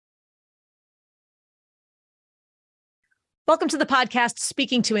Welcome to the podcast,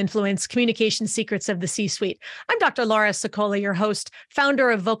 Speaking to Influence, Communication Secrets of the C-Suite. I'm Dr. Laura Sokola, your host, founder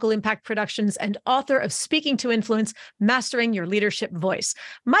of Vocal Impact Productions, and author of Speaking to Influence, Mastering Your Leadership Voice.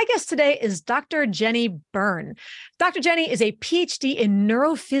 My guest today is Dr. Jennie Byrne. Dr. Jennie is a PhD in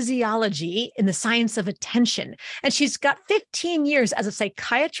neurophysiology in the science of attention, and she's got 15 years as a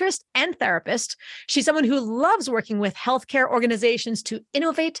psychiatrist and therapist. She's someone who loves working with healthcare organizations to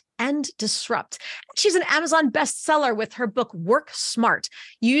innovate and disrupt. She's an Amazon bestseller with her book, Work Smart,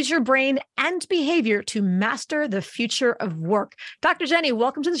 Use Your Brain and Behavior to Master the Future of Work. Dr. Jennie,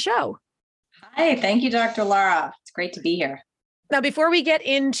 welcome to the show. Hi, thank you, Dr. Laura. It's great to be here. Now, before we get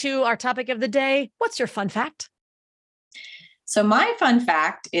into our topic of the day, what's your fun fact? So my fun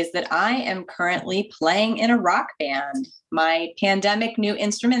fact is that I am currently playing in a rock band. My pandemic new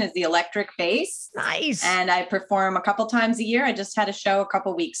instrument is the electric bass. Nice. And I perform a couple times a year. I just had a show a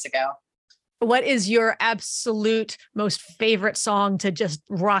couple weeks ago. What is your absolute most favorite song to just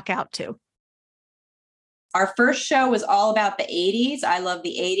rock out to? Our first show was all about the 80s. I love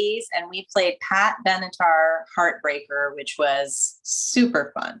the 80s. And we played Pat Benatar Heartbreaker, which was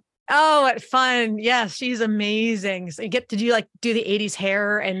super fun. Oh, what fun. Yes, she's amazing. So did you do the 80s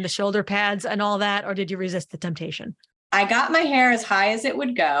hair and the shoulder pads and all that, or did you resist the temptation? I got my hair as high as it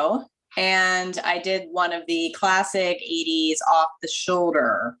would go. And I did one of the classic 80s off the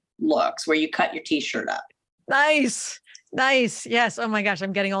shoulder looks where you cut your t-shirt up. Nice. Yes. Oh my gosh.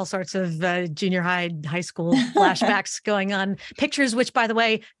 I'm getting all sorts of junior high school flashbacks going on. Pictures, which, by the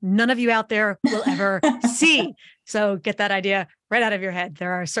way, none of you out there will ever see. So get that idea right out of your head.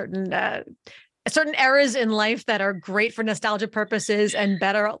 There are certain eras in life that are great for nostalgia purposes and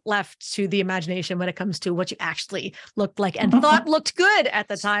better left to the imagination when it comes to what you actually looked like and thought looked good at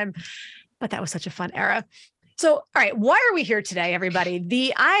the time. But that was such a fun era. So, all right, why are we here today,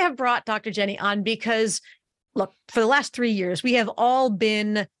 everybody? I have brought Dr. Jennie on because, look, for the last 3 years, we have all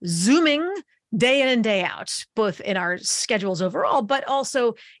been Zooming day in and day out, both in our schedules overall, but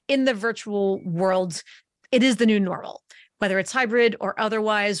also in the virtual world. It is the new normal. Whether it's hybrid or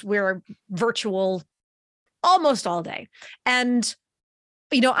otherwise, we're virtual almost all day. And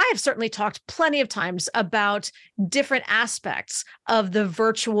I have certainly talked plenty of times about different aspects of the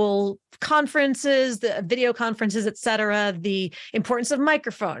virtual conferences, the video conferences, et cetera, the importance of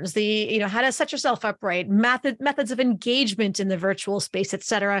microphones, how to set yourself up right, methods of engagement in the virtual space, et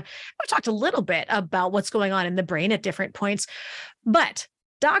cetera. We talked a little bit about what's going on in the brain at different points. But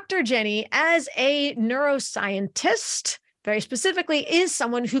Dr. Jennie, as a neuroscientist, very specifically, is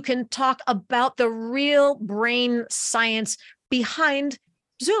someone who can talk about the real brain science behind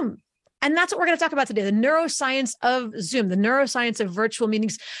Zoom. And that's what we're going to talk about today, the neuroscience of Zoom, the neuroscience of virtual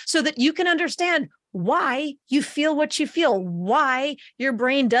meetings, so that you can understand why you feel what you feel, why your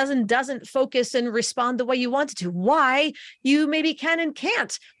brain doesn't focus and respond the way you want it to, why you maybe can and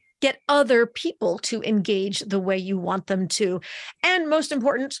can't get other people to engage the way you want them to. And most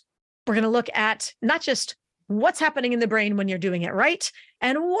important, we're going to look at not just what's happening in the brain when you're doing it right,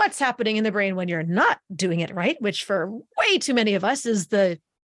 and what's happening in the brain when you're not doing it right, which for way too many of us is the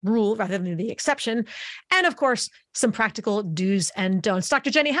rule rather than the exception. And of course, some practical do's and don'ts.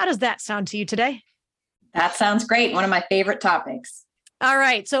 Dr. Jennie, how does that sound to you today? That sounds great. One of my favorite topics. All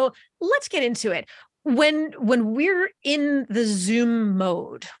right. So let's get into it. When we're in the Zoom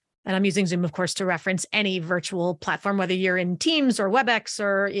mode, and I'm using Zoom, of course, to reference any virtual platform, whether you're in Teams or WebEx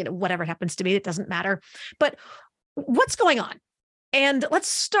or whatever it happens to be, it doesn't matter. But what's going on? And let's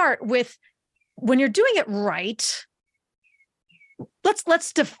start with when you're doing it right.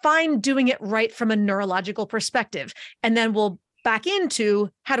 Let's define doing it right from a neurological perspective, and then we'll back into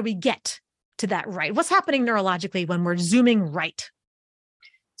how do we get to that right? What's happening neurologically when we're Zooming right?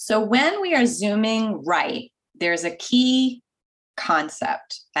 So when we are Zooming right, there's a key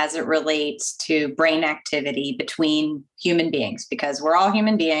concept as it relates to brain activity between human beings, because we're all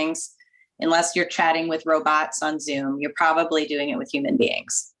human beings. Unless you're chatting with robots on Zoom, you're probably doing it with human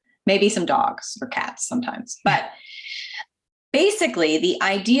beings, maybe some dogs or cats sometimes. But basically, the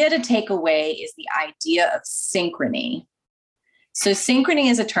idea to take away is the idea of synchrony. So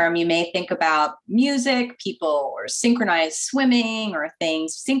synchrony is a term you may think about music, people, or synchronized swimming or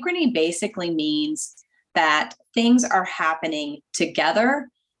things. Synchrony basically means that things are happening together,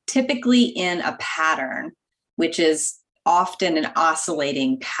 typically in a pattern, which is often an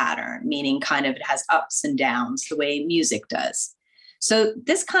oscillating pattern, meaning kind of it has ups and downs the way music does. So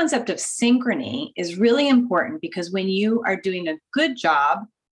this concept of synchrony is really important because when you are doing a good job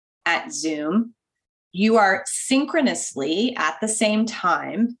at Zoom, you are synchronously at the same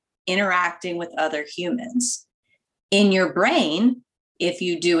time interacting with other humans. In your brain, if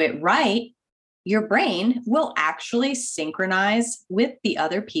you do it right, your brain will actually synchronize with the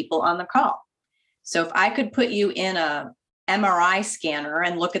other people on the call. So if I could put you in a MRI scanner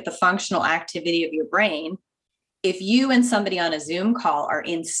and look at the functional activity of your brain, if you and somebody on a Zoom call are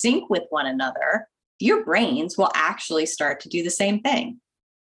in sync with one another, your brains will actually start to do the same thing.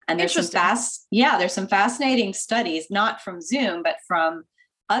 And there's some fascinating studies, not from Zoom, but from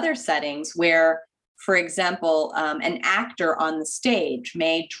other settings where, for example, an actor on the stage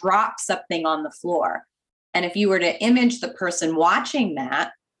may drop something on the floor. And if you were to image the person watching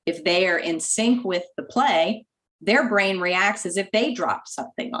that, if they are in sync with the play, their brain reacts as if they dropped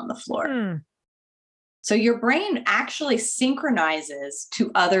something on the floor. So your brain actually synchronizes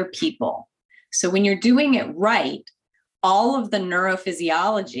to other people. So when you're doing it right, all of the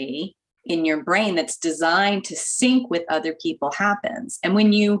neurophysiology in your brain that's designed to sync with other people happens. And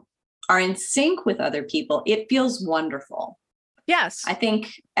when you are in sync with other people, it feels wonderful. Yes. I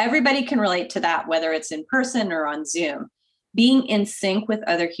think everybody can relate to that, whether it's in person or on Zoom. Being in sync with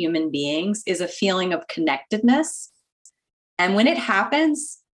other human beings is a feeling of connectedness. And when it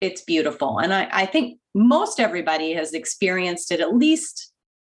happens, it's beautiful. And I think most everybody has experienced it at least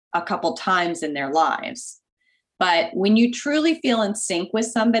a couple times in their lives. But when you truly feel in sync with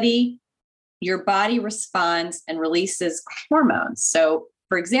somebody, your body responds and releases hormones. So,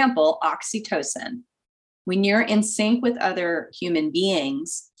 for example, oxytocin. When you're in sync with other human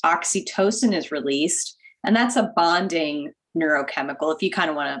beings, oxytocin is released, and that's a bonding neurochemical if you kind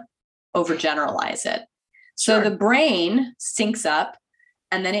of want to overgeneralize it. So the brain syncs up,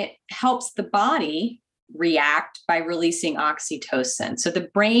 and then it helps the body react by releasing oxytocin. So the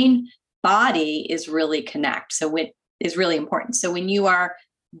brain body is really connect. So it is really important. So when you are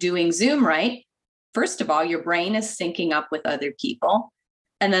doing Zoom right, first of all, your brain is syncing up with other people.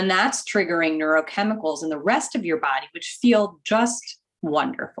 And then that's triggering neurochemicals in the rest of your body, which feel just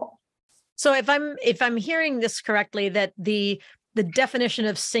wonderful. So if I'm hearing this correctly, that the definition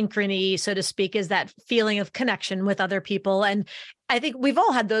of synchrony, so to speak, is that feeling of connection with other people. And I think we've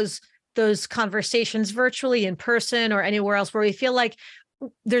all had those conversations virtually, in person, or anywhere else, where we feel like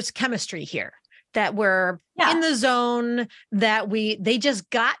there's chemistry here, that we're in the zone, that they just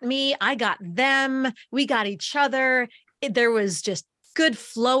got me, I got them, we got each other. There was just good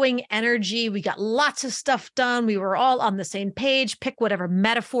flowing energy. We got lots of stuff done. We were all on the same page. Pick whatever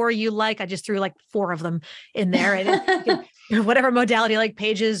metaphor you like. I just threw like 4 of them in there, and whatever modality, like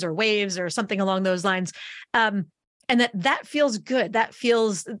pages or waves or something along those lines. And that feels good.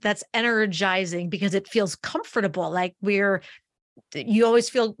 That's energizing, because it feels comfortable. Like you always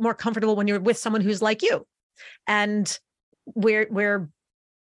feel more comfortable when you're with someone who's like you. And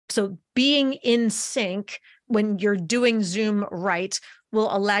so being in sync when you're doing Zoom right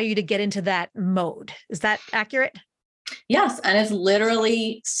will allow you to get into that mode. Is that accurate? Yes. And it's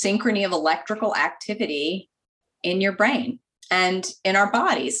literally synchrony of electrical activity in your brain and in our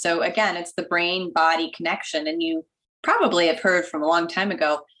bodies. So again, it's the brain-body connection. And you probably have heard from a long time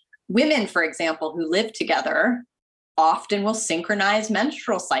ago, women, for example, who live together often will synchronize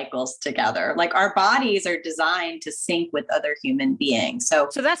menstrual cycles together. Like, our bodies are designed to sync with other human beings. So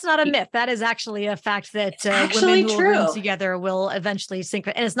that's not a myth. That is actually a fact, that women who are room together will eventually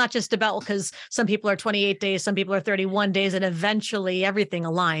synchronize. And it's not just about, because some people are 28 days, some people are 31 days, and eventually everything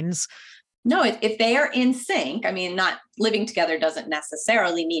aligns. No, if they are in sync, I mean, not living together doesn't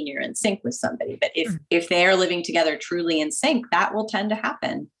necessarily mean you're in sync with somebody, but if they are living together truly in sync, that will tend to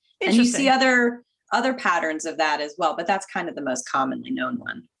happen. And you see other patterns of that as well, but that's kind of the most commonly known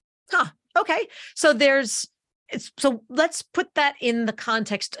one. Okay. So so let's put that in the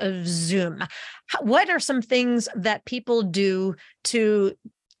context of Zoom. What are some things that people do to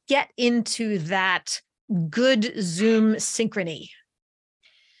get into that good Zoom synchrony?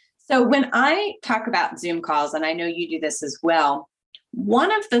 So when I talk about Zoom calls, and I know you do this as well,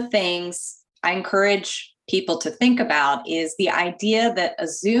 one of the things I encourage people to think about is the idea that a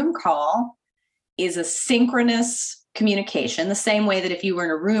Zoom call is a synchronous communication, the same way that if you were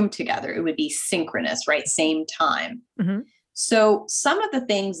in a room together, it would be synchronous, right? Same time. Mm-hmm. So some of the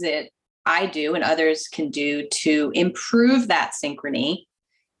things that I do and others can do to improve that synchrony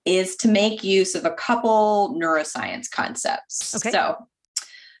is to make use of a couple neuroscience concepts. Okay. So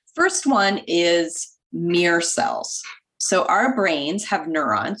first one is mirror cells. So our brains have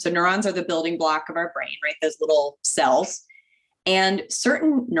neurons. So neurons are the building block of our brain, right? Those little cells. And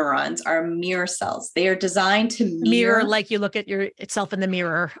certain neurons are mirror cells. They are designed to mirror, like you look at yourself in the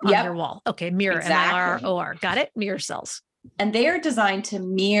mirror on your wall. Okay, mirror, exactly. MIROR. Got it? Mirror cells. And they are designed to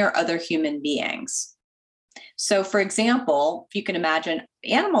mirror other human beings. So, for example, if you can imagine,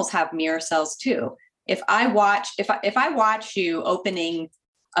 animals have mirror cells too. If I watch you opening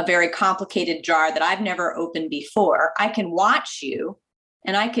a very complicated jar that I've never opened before, I can watch you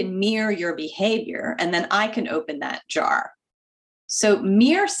and I can mirror your behavior, and then I can open that jar. So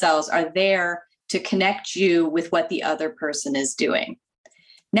mirror cells are there to connect you with what the other person is doing.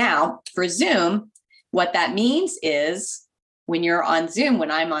 Now, for Zoom, what that means is when you're on Zoom,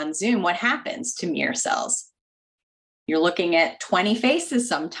 when I'm on Zoom, what happens to mirror cells? You're looking at 20 faces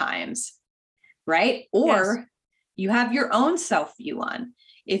sometimes, right? Or yes, you have your own self view on.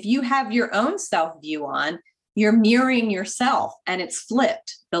 If you have your own self view on, you're mirroring yourself and it's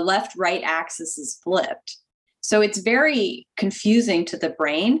flipped. The left-right axis is flipped. So it's very confusing to the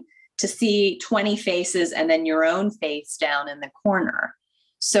brain to see 20 faces and then your own face down in the corner.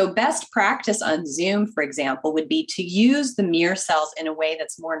 So best practice on Zoom, for example, would be to use the mirror cells in a way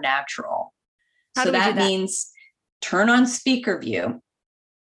that's more natural. So that means turn on speaker view,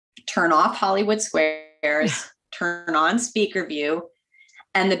 turn off Hollywood squares, turn on speaker view,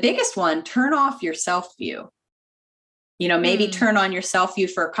 and the biggest one, turn off your self view. You know, maybe turn on your self view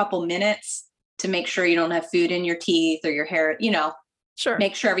for a couple minutes to make sure you don't have food in your teeth or your hair, you know, sure,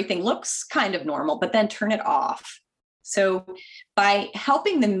 make sure everything looks kind of normal, but then turn it off. So by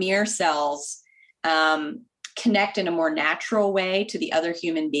helping the mirror cells connect in a more natural way to the other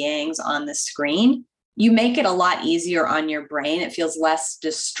human beings on the screen, you make it a lot easier on your brain. It feels less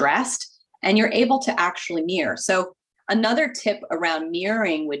distressed and you're able to actually mirror. So another tip around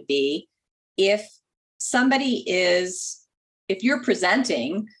mirroring would be if you're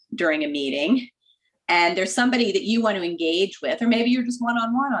presenting during a meeting and there's somebody that you want to engage with, or maybe you're just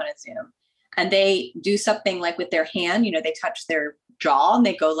one-on-one on a Zoom, and they do something like with their hand, you know, they touch their jaw and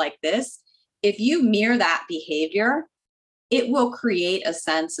they go like this. If you mirror that behavior, it will create a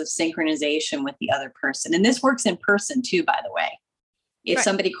sense of synchronization with the other person. And this works in person too, by the way. If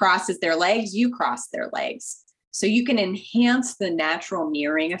somebody crosses their legs, you cross their legs. So you can enhance the natural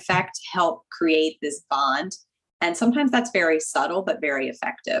mirroring effect, help create this bond. And sometimes that's very subtle, but very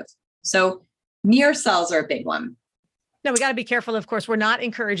effective. So mirror cells are a big one. No, we got to be careful. Of course, we're not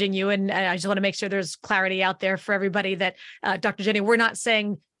encouraging you. And I just want to make sure there's clarity out there for everybody that, Dr. Jennie, we're not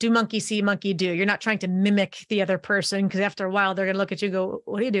saying do monkey see, monkey do. You're not trying to mimic the other person, because after a while, they're going to look at you and go,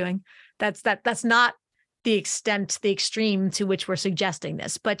 what are you doing? That's not the extent, the extreme to which we're suggesting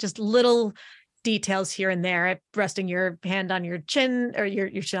this, but just little details here and there, resting your hand on your chin or your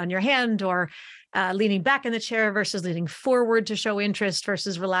chin on your hand, or leaning back in the chair versus leaning forward to show interest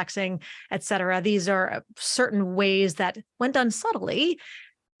versus relaxing, et cetera. These are certain ways that, when done subtly,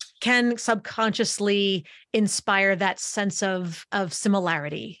 can subconsciously inspire that sense of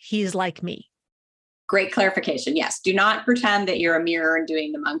similarity. He's like me. Great clarification. Yes. Do not pretend that you're a mirror and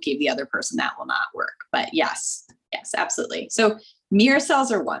doing the monkey of the other person. That will not work. But yes, absolutely. So mirror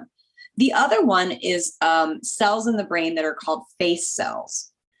cells are one. The other one is cells in the brain that are called face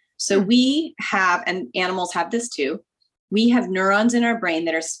cells. So we have, and animals have this too, we have neurons in our brain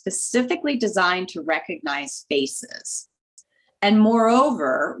that are specifically designed to recognize faces. And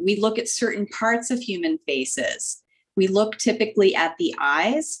moreover, we look at certain parts of human faces. We look typically at the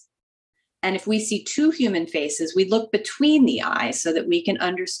eyes. And if we see two human faces, we look between the eyes so that we can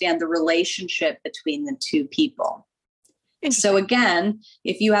understand the relationship between the two people. So again,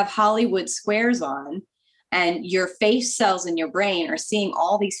 if you have Hollywood squares on and your face cells in your brain are seeing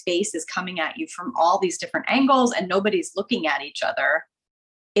all these faces coming at you from all these different angles and nobody's looking at each other,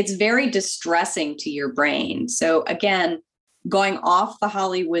 it's very distressing to your brain. So again, going off the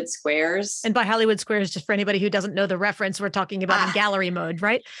Hollywood squares. And by Hollywood squares, just for anybody who doesn't know the reference, we're talking about in gallery mode,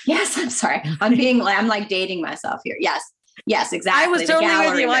 right? Yes, I'm sorry. I'm like dating myself here. Yes, exactly. I was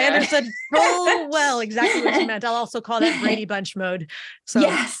totally with you. I understood full well exactly what you meant. I'll also call that Brady Bunch mode. So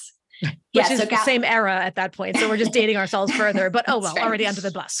yes. Which is the same era at that point. So we're just dating ourselves further, but oh well, already under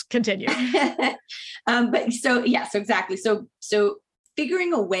the bus. Continue. So exactly. So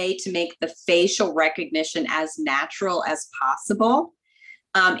figuring a way to make the facial recognition as natural as possible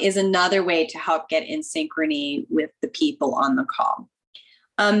is another way to help get in synchrony with the people on the call.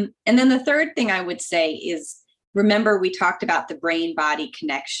 And then the third thing I would say is, remember, we talked about the brain-body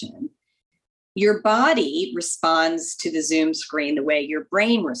connection. Your body responds to the Zoom screen the way your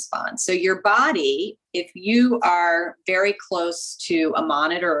brain responds. So your body, if you are very close to a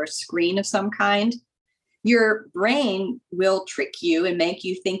monitor or a screen of some kind, your brain will trick you and make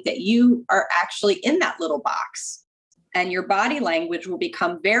you think that you are actually in that little box. And your body language will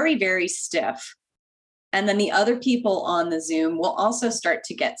become very, very stiff. And then the other people on the Zoom will also start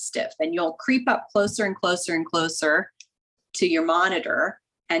to get stiff, and you'll creep up closer and closer and closer to your monitor,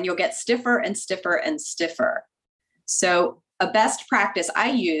 and you'll get stiffer and stiffer and stiffer. So a best practice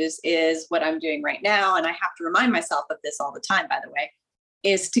I use is what I'm doing right now. And I have to remind myself of this all the time, by the way.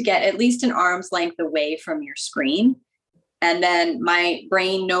 is to get at least an arm's length away from your screen. And then my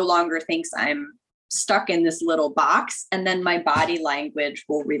brain no longer thinks I'm stuck in this little box. And then my body language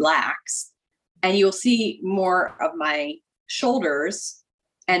will relax. And you'll see more of my shoulders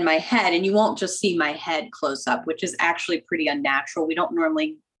and my head. And you won't just see my head close up, which is actually pretty unnatural. We don't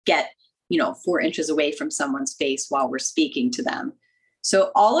normally get, 4 inches away from someone's face while we're speaking to them.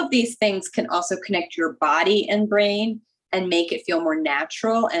 So all of these things can also connect your body and brain and make it feel more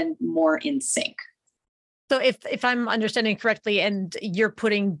natural and more in sync. So if I'm understanding correctly, and you're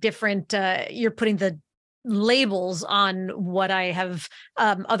putting the labels on what I have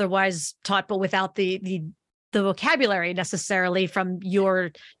otherwise taught, but without the vocabulary necessarily from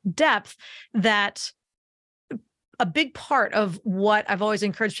your depth, that a big part of what I've always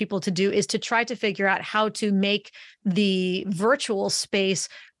encouraged people to do is to try to figure out how to make the virtual space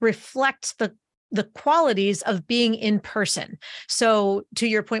reflect the qualities of being in person. So to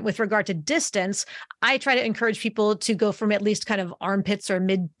your point with regard to distance, I try to encourage people to go from at least kind of armpits or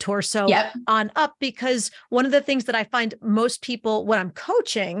mid-torso on up, because one of the things that I find most people, when I'm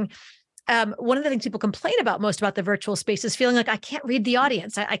coaching, one of the things people complain about most about the virtual space is feeling like I can't read the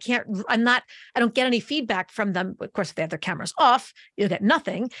audience. I don't get any feedback from them. Of course, if they have their cameras off, you'll get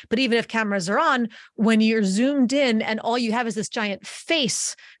nothing. But even if cameras are on, when you're zoomed in and all you have is this giant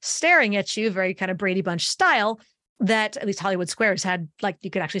face staring at you, very kind of Brady Bunch style, that at least Hollywood Squares had, like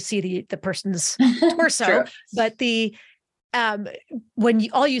you could actually see the person's torso. But when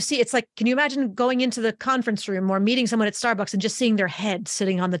all you see, it's like, can you imagine going into the conference room or meeting someone at Starbucks and just seeing their head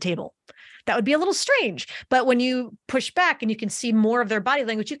sitting on the table? That would be a little strange. But when you push back and you can see more of their body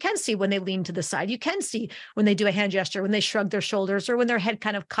language, you can see when they lean to the side, you can see when they do a hand gesture, when they shrug their shoulders, or when their head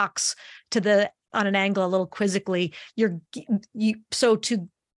kind of cocks on an angle a little quizzically. So to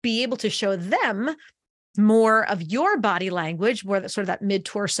be able to show them more of your body language, where sort of that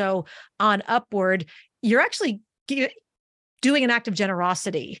mid-torso on upward, you're actually doing an act of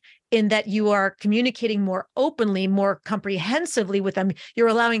generosity in that you are communicating more openly, more comprehensively with them. You're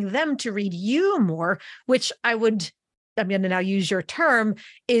allowing them to read you more, which I'm going to now use your term,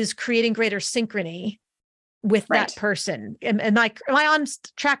 is creating greater synchrony with that person. Am I on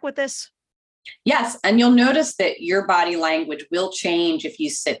track with this? Yes. And you'll notice that your body language will change if you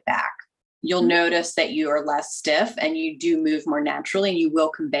sit back. You'll notice that you are less stiff and you do move more naturally, and you will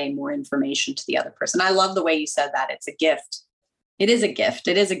convey more information to the other person. I love the way you said that. It's a gift. It is a gift.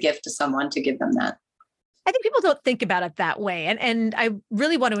 It is a gift to someone to give them that. I think people don't think about it that way. And I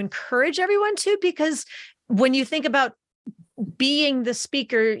really want to encourage everyone to, because when you think about being the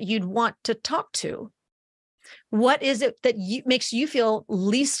speaker you'd want to talk to, what is it that makes you feel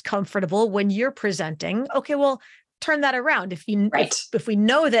least comfortable when you're presenting? Okay, well, turn that around. If we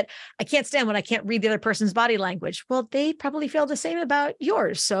know that I can't stand when I can't read the other person's body language, well, they probably feel the same about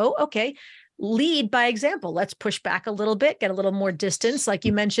yours. So, okay, lead by example. Let's push back a little bit, get a little more distance. Like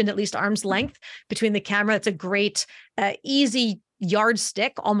you mentioned, at least arm's length between the camera. That's a great, easy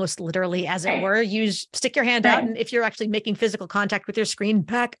yardstick, almost literally, as it were. Stick your hand out. And if you're actually making physical contact with your screen,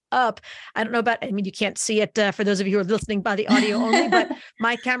 back up. I don't know you can't see it for those of you who are listening by the audio only, but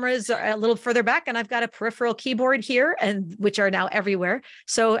my cameras are a little further back, and I've got a peripheral keyboard here, and which are now everywhere.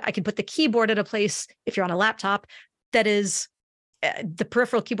 So I can put the keyboard at a place, if you're on a laptop, that is the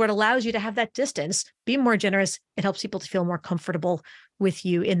peripheral keyboard allows you to have that distance, be more generous. It helps people to feel more comfortable with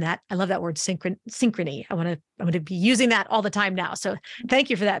you in that. I love that word, synchrony. I'm going to be using that all the time now. So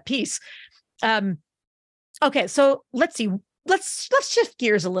thank you for that piece. Okay. So let's see, let's shift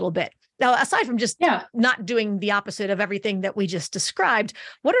gears a little bit. Now, aside from just not doing the opposite of everything that we just described,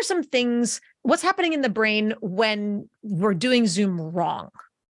 what are some things, what's happening in the brain when we're doing Zoom wrong?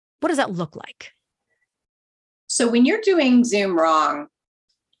 What does that look like? So when you're doing Zoom wrong,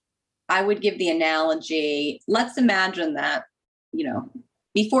 I would give the analogy, let's imagine that,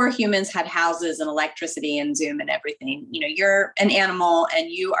 before humans had houses and electricity and Zoom and everything, you're an animal and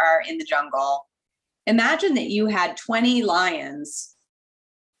you are in the jungle. Imagine that you had 20 lions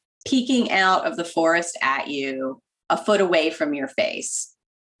peeking out of the forest at you a foot away from your face.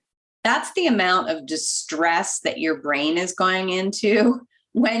 That's the amount of distress that your brain is going into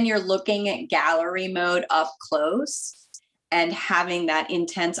when you're looking at gallery mode up close and having that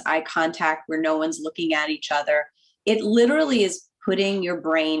intense eye contact where no one's looking at each other. It literally is putting your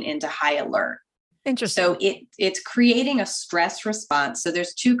brain into high alert. Interesting. So it's creating a stress response. So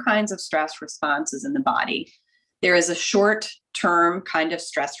there's two kinds of stress responses in the body. There is a short-term kind of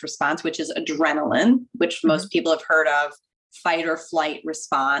stress response, which is adrenaline, which most people have heard of, fight or flight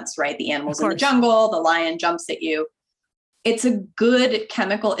response, right? The animal's in the jungle, the lion jumps at you. It's a good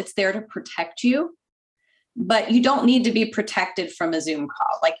chemical. It's there to protect you. but you don't need to be protected from a Zoom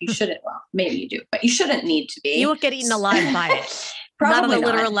call. Like you shouldn't, well, maybe you do, but you shouldn't need to be. You won't get eaten alive by it. Probably not on a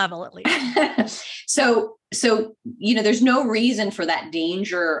literal level, at least. So, there's no reason for that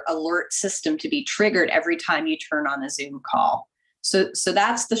danger alert system to be triggered every time you turn on a Zoom call. So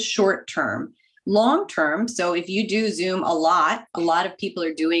that's the short term. Long term, so if you do Zoom a lot of people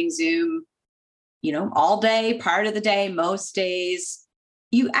are doing Zoom, all day, part of the day, most days.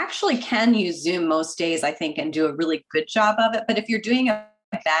 You actually can use Zoom most days, I think, and do a really good job of it. But if you're doing a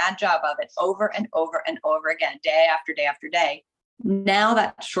bad job of it over and over and over again, day after day after day, now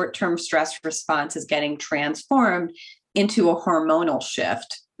that short-term stress response is getting transformed into a hormonal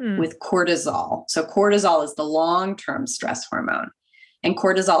shift with cortisol. So cortisol is the long-term stress hormone. And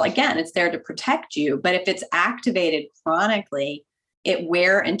cortisol, again, it's there to protect you. But if it's activated chronically, it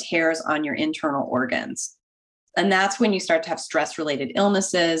wear and tears on your internal organs. And that's when you start to have stress-related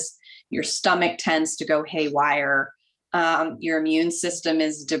illnesses. Your stomach tends to go haywire. Your immune system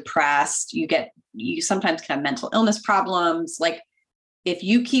is depressed. You sometimes can have mental illness problems. Like if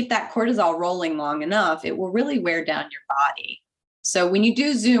you keep that cortisol rolling long enough, it will really wear down your body. So when you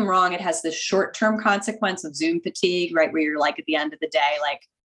do Zoom wrong, it has this short-term consequence of Zoom fatigue, right? Where you're like at the end of the day, like,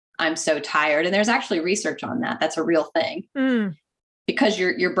 I'm so tired. And there's actually research on that. That's a real thing. Because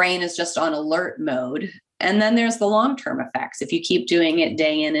your brain is just on alert mode. And then there's the long-term effects. If you keep doing it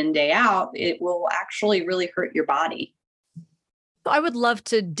day in and day out, it will actually really hurt your body. I would love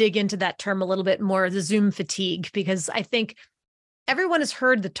to dig into that term a little bit more, the Zoom fatigue, because I think everyone has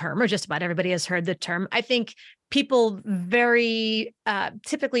heard the term, or just about everybody has heard the term. I think people very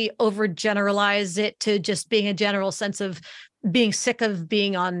typically overgeneralize it to just being a general sense of being sick of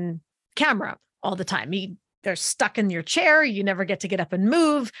being on camera all the time. They're stuck in your chair. You never get to get up and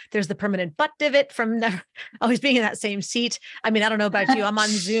move. There's the permanent butt divot from never always being in that same seat. I mean, I don't know about you. I'm on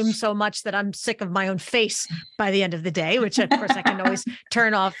Zoom so much that I'm sick of my own face by the end of the day, which of course I can always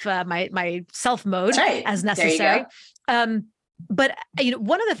turn off my self mode as necessary. But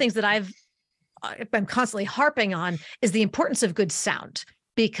one of the things that I've been constantly harping on is the importance of good sound,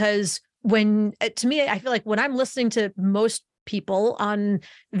 because to me, I feel like when I'm listening to most people on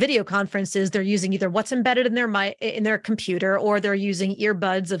video conferences, they're using either what's embedded in their computer, or they're using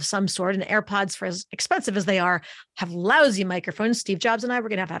earbuds of some sort. And AirPods, for as expensive as they are, have lousy microphones. Steve Jobs and I were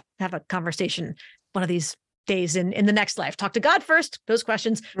going to have a conversation one of these days in the next life. Talk to God first, those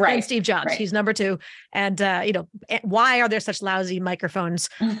questions. Right. And Steve Jobs, he's number two. And why are there such lousy microphones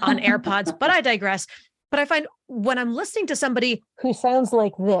on AirPods? But I digress. But I find when I'm listening to somebody who sounds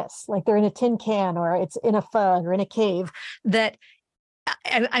like this, like they're in a tin can or it's in a fog or in a cave, that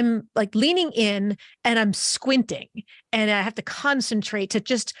I'm like leaning in and I'm squinting and I have to concentrate to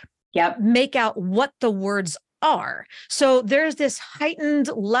just make out what the words are. So there's this heightened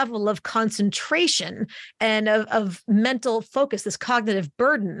level of concentration and of mental focus, this cognitive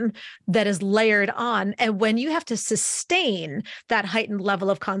burden that is layered on. And when you have to sustain that heightened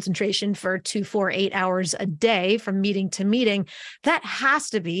level of concentration for 2, 4, 8 hours a day from meeting to meeting, that has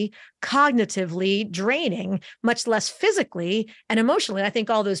to be cognitively draining, much less physically and emotionally. I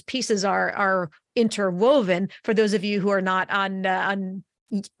think all those pieces are interwoven. For those of you who are not on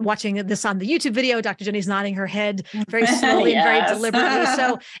watching this on the YouTube video, Dr. Jennie's nodding her head very slowly and very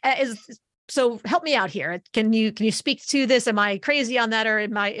deliberately. So help me out here. Can you speak to this? Am I crazy on that, or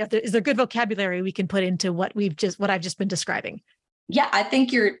is there good vocabulary we can put into what I've just been describing? Yeah, I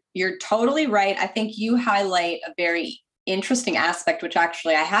think you're totally right. I think you highlight a very interesting aspect, which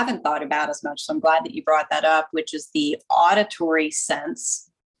actually I haven't thought about as much. So I'm glad that you brought that up, which is the auditory sense.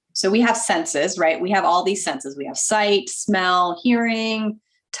 So we have senses, right? We have all these senses. We have sight, smell, hearing,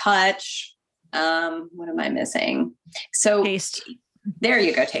 touch. What am I missing? So taste. There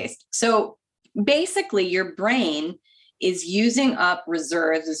you go, taste. So basically your brain is using up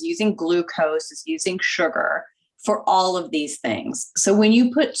reserves, is using glucose, is using sugar for all of these things. So when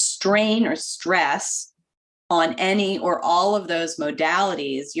you put strain or stress on any or all of those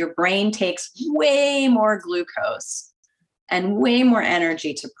modalities, your brain takes way more glucose and way more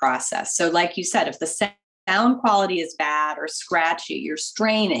energy to process. So like you said, if the sound quality is bad or scratchy, you're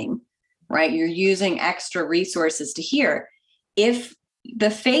straining, right? You're using extra resources to hear. If the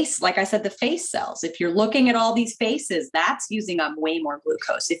face, like I said, the face cells, if you're looking at all these faces, that's using up way more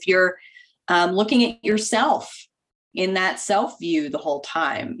glucose. If you're looking at yourself in that self view the whole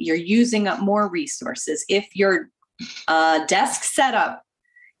time, you're using up more resources. If your desk setup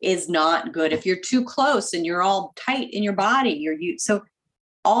is not good, if you're too close and you're all tight in your body, so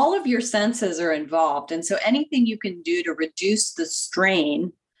all of your senses are involved. And so anything you can do to reduce the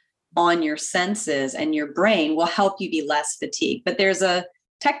strain on your senses and your brain will help you be less fatigued. But there's a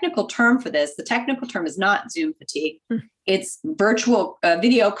technical term for this. The technical term is not Zoom fatigue. It's virtual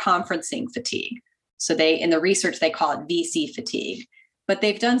video conferencing fatigue. So in the research, they call it VC fatigue, but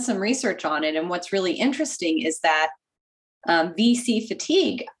they've done some research on it. And what's really interesting is that VC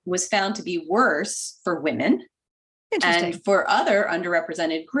fatigue was found to be worse for women and for other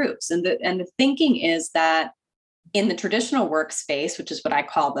underrepresented groups. And the thinking is that in the traditional workspace, which is what I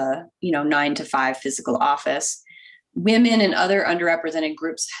call the 9 to 5 physical office, women and other underrepresented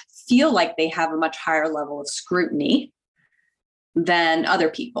groups feel like they have a much higher level of scrutiny than other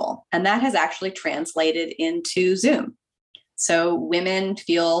people. And that has actually translated into Zoom. So women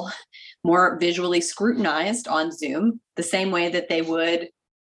feel more visually scrutinized on Zoom the same way that they would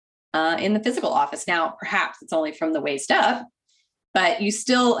in the physical office. Now, perhaps it's only from the waist up, but you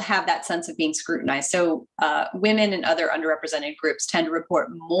still have that sense of being scrutinized. So women and other underrepresented groups tend to report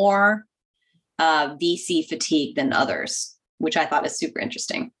more VC fatigue than others, which I thought is super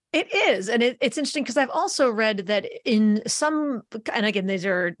interesting. It is. And it's interesting because I've also read that in some, and again, these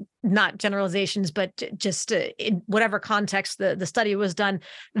are not generalizations, but just in whatever context the study was done,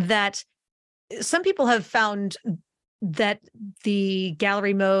 that some people have found that the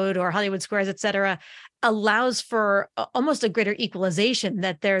gallery mode or Hollywood Squares, et cetera, allows for almost a greater equalization,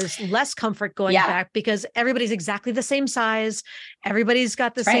 that there's less comfort going back because everybody's exactly the same size. Everybody's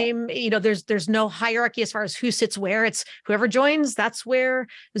got the same, there's no hierarchy as far as who sits where. It's whoever joins, that's where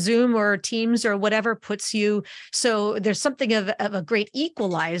Zoom or Teams or whatever puts you. So there's something of a great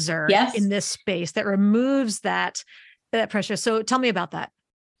equalizer in this space that removes that pressure. So tell me about that.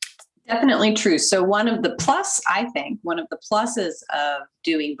 Definitely true. So one of the pluses of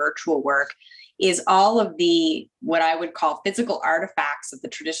doing virtual work is all of the, what I would call physical artifacts of the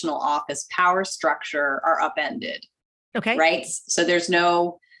traditional office power structure are upended. Okay. Right. So there's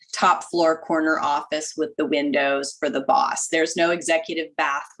no top floor corner office with the windows for the boss. There's no executive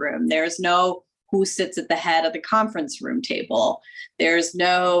bathroom. There's no who sits at the head of the conference room table. There's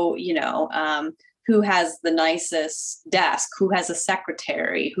no, who has the nicest desk, who has a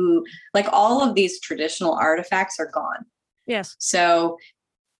secretary, who, like, all of these traditional artifacts are gone. Yes. So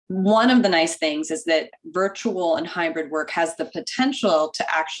one of the nice things is that virtual and hybrid work has the potential to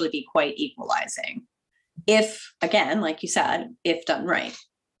actually be quite equalizing. If, again, like you said, if done right.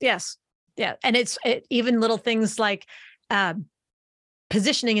 Yes. Yeah. And it's even little things like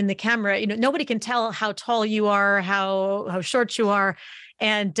positioning in the camera. Nobody can tell how tall you are, how short you are.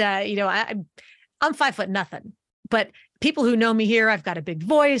 And, I'm 5'0", but people who know me here, I've got a big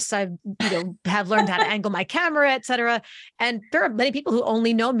voice. I've, have learned how to angle my camera, et cetera. And there are many people who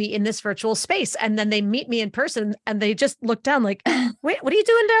only know me in this virtual space. And then they meet me in person and they just look down like, wait, what are you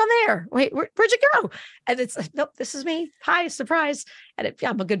doing down there? Wait, where'd you go? And it's, nope, this is me. Hi, surprise. And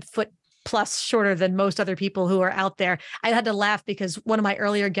I'm a good foot plus shorter than most other people who are out there. I had to laugh because one of my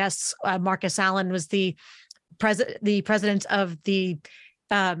earlier guests, Marcus Allen, was the president of the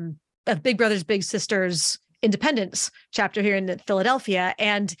of Big Brothers Big Sisters Independence chapter here in Philadelphia,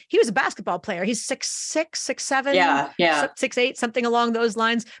 and he was a basketball player. He's 6'6", 6'7", 6'8", something along those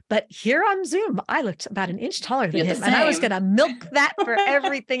lines. But here on Zoom, I looked about an inch taller than him, and I was going to milk that for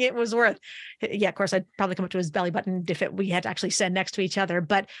everything it was worth. Yeah, of course, I'd probably come up to his belly button if we had to actually stand next to each other.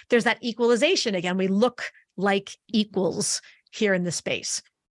 But there's that equalization again. We look like equals here in the space,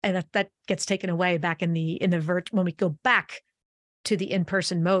 and that gets taken away back in the when we go back to the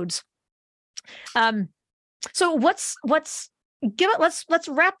in-person modes. So let's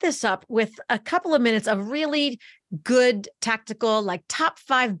wrap this up with a couple of minutes of really good tactical, like top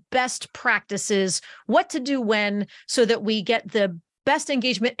 5 best practices, what to do when, so that we get the best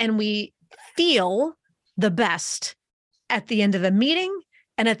engagement and we feel the best at the end of the meeting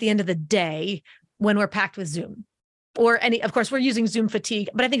and at the end of the day when we're packed with Zoom. Or of course, we're using Zoom fatigue,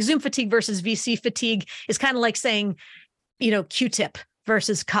 but I think Zoom fatigue versus VC fatigue is kind of like saying, Q-tip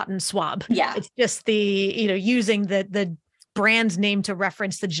versus cotton swab. Yeah. It's just using the brand name to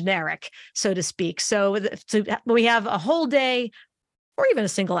reference the generic, so to speak. So we have a whole day or even a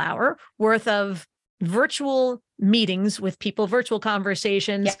single hour worth of virtual meetings with people, virtual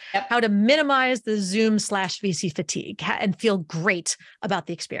conversations, how to minimize the Zoom/VC fatigue and feel great about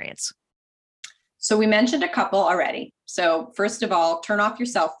the experience. So we mentioned a couple already. So first of all, turn off your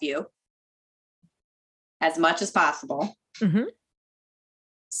self view as much as possible. Mm-hmm.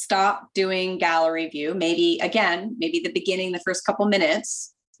 Stop doing gallery view. Maybe the beginning, the first couple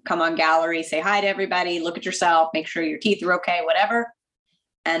minutes, come on gallery, say hi to everybody, look at yourself, make sure your teeth are okay, whatever.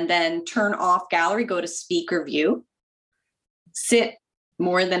 And then turn off gallery, go to speaker view, sit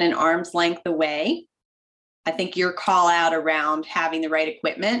more than an arm's length away. I think your call out around having the right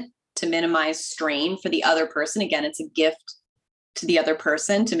equipment to minimize strain for the other person. Again, it's a gift to the other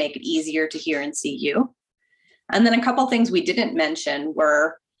person to make it easier to hear and see you. And then a couple of things we didn't mention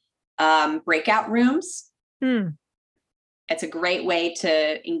were breakout rooms. It's a great way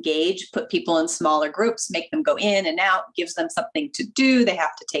to engage, put people in smaller groups, make them go in and out, gives them something to do. They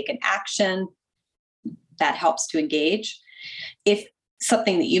have to take an action. That helps to engage. If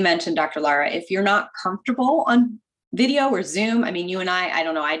something that you mentioned, Dr. Lara, if you're not comfortable on video or Zoom, I mean, you and I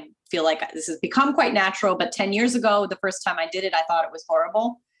don't know, I feel like this has become quite natural, but 10 years ago, the first time I did it, I thought it was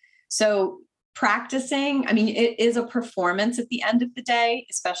horrible. So practicing, I mean, it is a performance at the end of the day,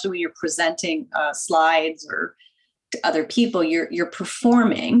 especially when you're presenting slides or to other people, you're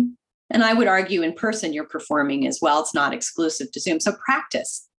performing. And I would argue in person, you're performing as well. It's not exclusive to Zoom. So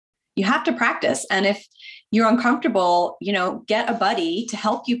practice. You have to practice. And if you're uncomfortable, get a buddy to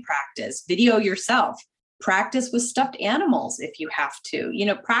help you practice. Video yourself. Practice with stuffed animals if you have to.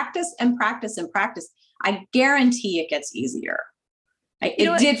 Practice and practice and practice. I guarantee it gets easier.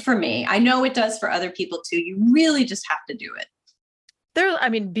 It did for me. I know it does for other people too. You really just have to do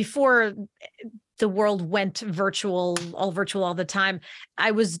it. Before the world went virtual all the time,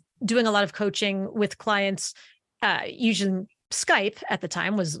 I was doing a lot of coaching with clients, using Skype at the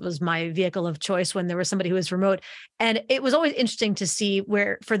time was my vehicle of choice when there was somebody who was remote. And it was always interesting to see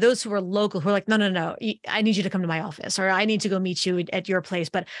where, for those who were local, who were like, no, I need you to come to my office, or I need to go meet you at your place,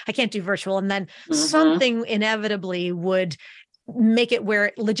 but I can't do virtual. And then something inevitably would make it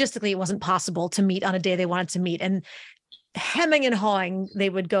where logistically it wasn't possible to meet on a day they wanted to meet. And hemming and hawing, they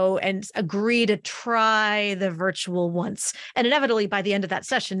would go and agree to try the virtual once. And inevitably by the end of that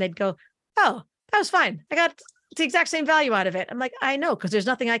session, they'd go, oh, that was fine. I got the exact same value out of it. I'm like, I know, because there's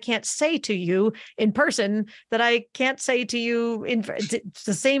nothing I can't say to you in person that I can't say to you it's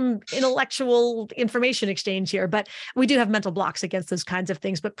the same intellectual information exchange here. But we do have mental blocks against those kinds of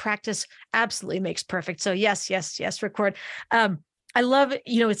things, but practice absolutely makes perfect. So yes, record. I love,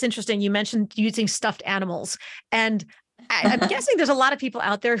 it's interesting. You mentioned using stuffed animals, and I'm guessing there's a lot of people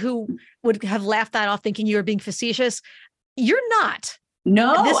out there who would have laughed that off thinking you were being facetious. You're not.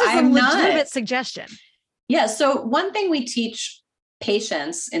 No, this is I'm a legitimate not. Suggestion. Yeah. So one thing we teach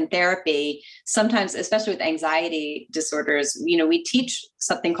patients in therapy, sometimes, especially with anxiety disorders, we teach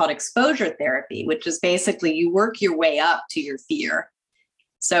something called exposure therapy, which is basically you work your way up to your fear.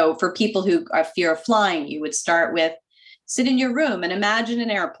 So for people who are fear of flying, you would start with sit in your room and imagine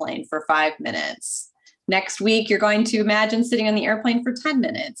an airplane for 5 minutes. Next week, you're going to imagine sitting on the airplane for 10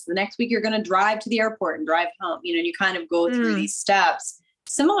 minutes. The next week, you're going to drive to the airport and drive home. You kind of go through these steps.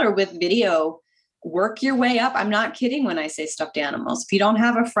 Similar with video, work your way up. I'm not kidding when I say stuffed animals. If you don't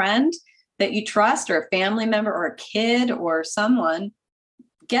have a friend that you trust, or a family member, or a kid, or someone,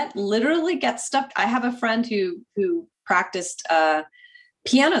 get stuffed. I have a friend who practiced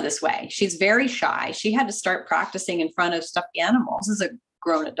piano this way. She's very shy. She had to start practicing in front of stuffed animals as a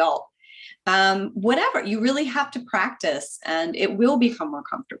grown adult. Whatever, you really have to practice, and it will become more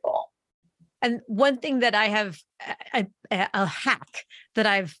comfortable. And one thing that I have, a hack that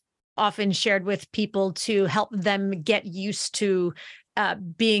I've often shared with people to help them get used to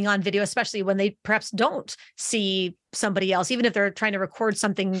being on video, especially when they perhaps don't see somebody else, even if they're trying to record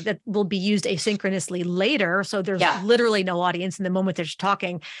something that will be used asynchronously later. So there's literally no audience in the moment they're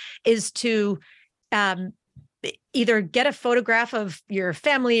talking, is to either get a photograph of your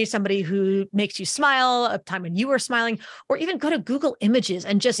family, somebody who makes you smile, a time when you were smiling, or even go to Google Images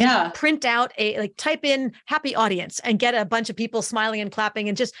and just print out type in happy audience and get a bunch of people smiling and clapping,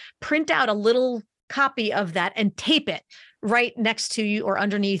 and just print out a little copy of that and tape it right next to you or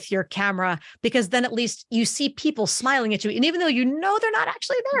underneath your camera, because then at least you see people smiling at you. And even though they're not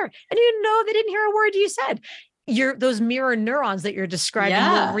actually there, and they didn't hear a word you said, those mirror neurons that you're describing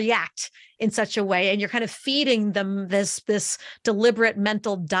will react in such a way, and you're kind of feeding them this deliberate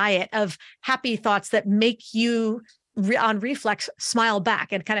mental diet of happy thoughts that make you on reflex smile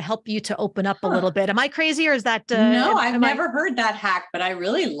back and kind of help you to open up a little bit. Am I crazy, or is that no? I've never heard that hack, but I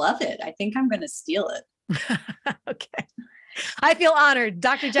really love it. I think I'm going to steal it. Okay. I feel honored.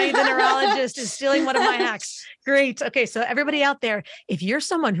 Dr. Jennie, the neurologist, is stealing one of my hacks. Great. Okay. So everybody out there, if you're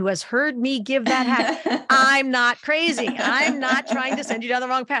someone who has heard me give that hack, I'm not crazy. I'm not trying to send you down the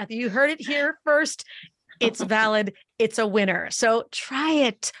wrong path. You heard it here first. It's valid. It's a winner. So try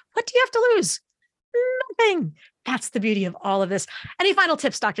it. What do you have to lose? Nothing. That's the beauty of all of this. Any final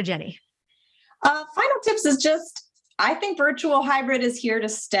tips, Dr. Jennie? Final tips is just, I think virtual hybrid is here to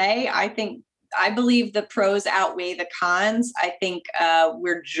stay. I believe the pros outweigh the cons. I think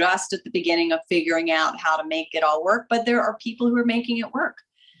we're just at the beginning of figuring out how to make it all work, but there are people who are making it work.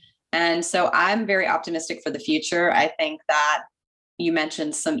 And so I'm very optimistic for the future. I think that you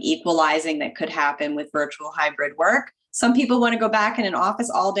mentioned some equalizing that could happen with virtual hybrid work. Some people want to go back in an office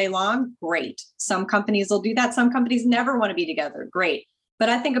all day long. Great. Some companies will do that. Some companies never want to be together. Great. But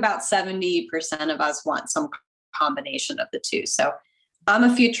I think about 70% of us want some combination of the two. So I'm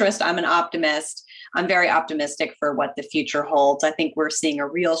a futurist. I'm an optimist. I'm very optimistic for what the future holds. I think we're seeing a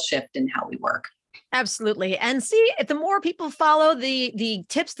real shift in how we work. Absolutely. And see, if the more people follow the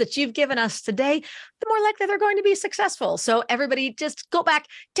tips that you've given us today, the more likely they're going to be successful. So everybody just go back,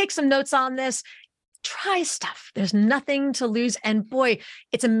 take some notes on this, try stuff. There's nothing to lose. And boy,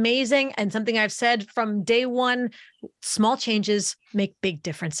 it's amazing. And something I've said from day one, small changes make big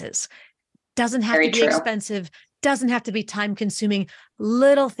differences. Doesn't have to be expensive, doesn't have to be time consuming.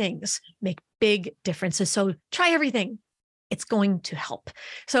 Little things make big differences. So try everything. It's going to help.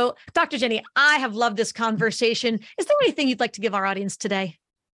 So, Dr. Jennie, I have loved this conversation. Is there anything you'd like to give our audience today?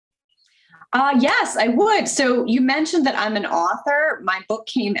 Yes, I would. So you mentioned that I'm an author. My book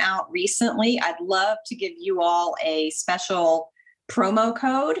came out recently. I'd love to give you all a special promo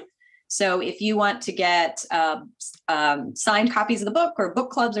code. So if you want to get signed copies of the book or book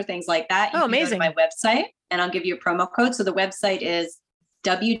clubs or things like that, you can go to my website and I'll give you a promo code. So the website is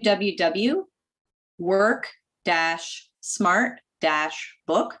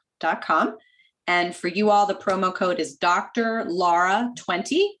www.work-smart-book.com. And for you all, the promo code is Dr. Laura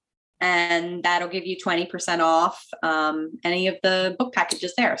 20. And that'll give you 20% off any of the book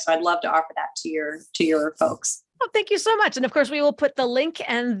packages there. So I'd love to offer that to your folks. Well, thank you so much. And of course, we will put the link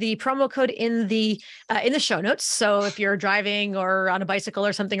and the promo code in the show notes. So if you're driving or on a bicycle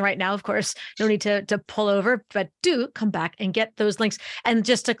or something right now, of course, no need to pull over, but do come back and get those links. And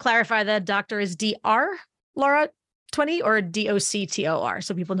just to clarify, the doctor is Dr. Laura 20 or DOCTOR,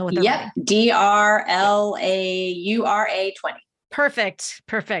 so people know what they're writing. DRLAURA 20. Perfect.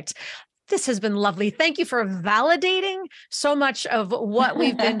 This has been lovely. Thank you for validating so much of what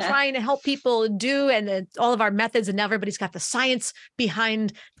we've been trying to help people do and all of our methods. And now everybody's got the science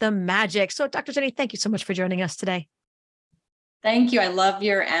behind the magic. So Dr. Jennie, thank you so much for joining us today. Thank you. I love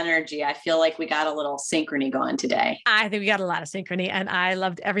your energy. I feel like we got a little synchrony going today. I think we got a lot of synchrony and I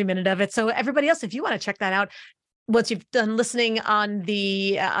loved every minute of it. So everybody else, if you want to check that out, once you've done listening on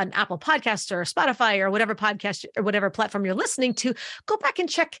on Apple Podcasts or Spotify or whatever podcast or whatever platform you're listening to, go back and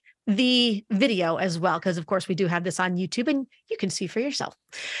check the video as well, because of course we do have this on YouTube and you can see for yourself.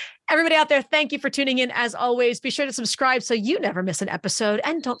 Everybody out there, thank you for tuning in. As always, be sure to subscribe so you never miss an episode.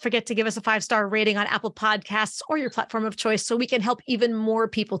 And don't forget to give us a 5-star rating on Apple Podcasts or your platform of choice so we can help even more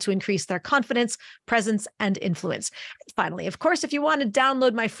people to increase their confidence, presence, and influence. And finally, of course, if you want to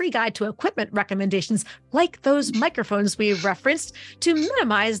download my free guide to equipment recommendations, like those microphones we referenced to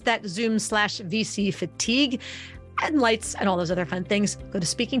minimize that Zoom/VC fatigue, and lights and all those other fun things, go to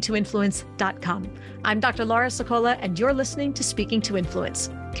speakingtoinfluence.com. I'm Dr. Laura Sokola, and you're listening to Speaking to Influence,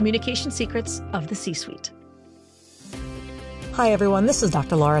 Communication Secrets of the C-Suite. Hi, everyone. This is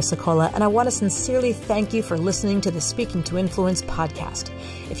Dr. Laura Sokola, and I want to sincerely thank you for listening to the Speaking to Influence podcast.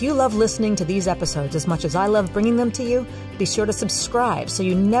 If you love listening to these episodes as much as I love bringing them to you, be sure to subscribe so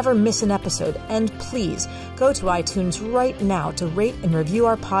you never miss an episode. And please go to iTunes right now to rate and review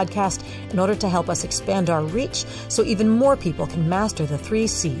our podcast in order to help us expand our reach so even more people can master the 3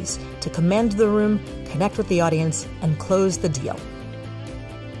 C's to command the room, connect with the audience, and close the deal.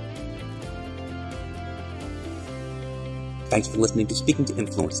 Thanks for listening to Speaking to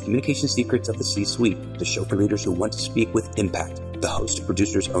Influence, Communication Secrets of the C-Suite, the show for leaders who want to speak with impact. The hosts,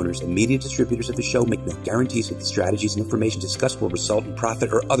 producers, owners, and media distributors of the show make no guarantees that the strategies and information discussed will result in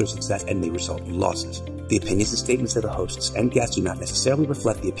profit or other success and may result in losses. The opinions and statements of the hosts and guests do not necessarily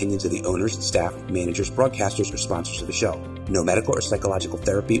reflect the opinions of the owners, staff, managers, broadcasters, or sponsors of the show. No medical or psychological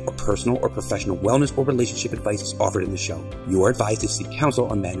therapy or personal or professional wellness or relationship advice is offered in the show. You are advised to seek counsel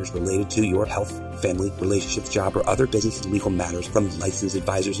on matters related to your health, family, relationships, job, or other business and legal matters from licensed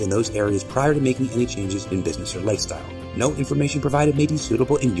advisors in those areas prior to making any changes in business or lifestyle. No information provided may be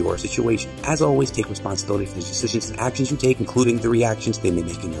suitable in your situation. As always, take responsibility for the decisions and actions you take, including the reactions they may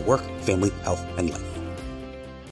make in your work, family, health, and life.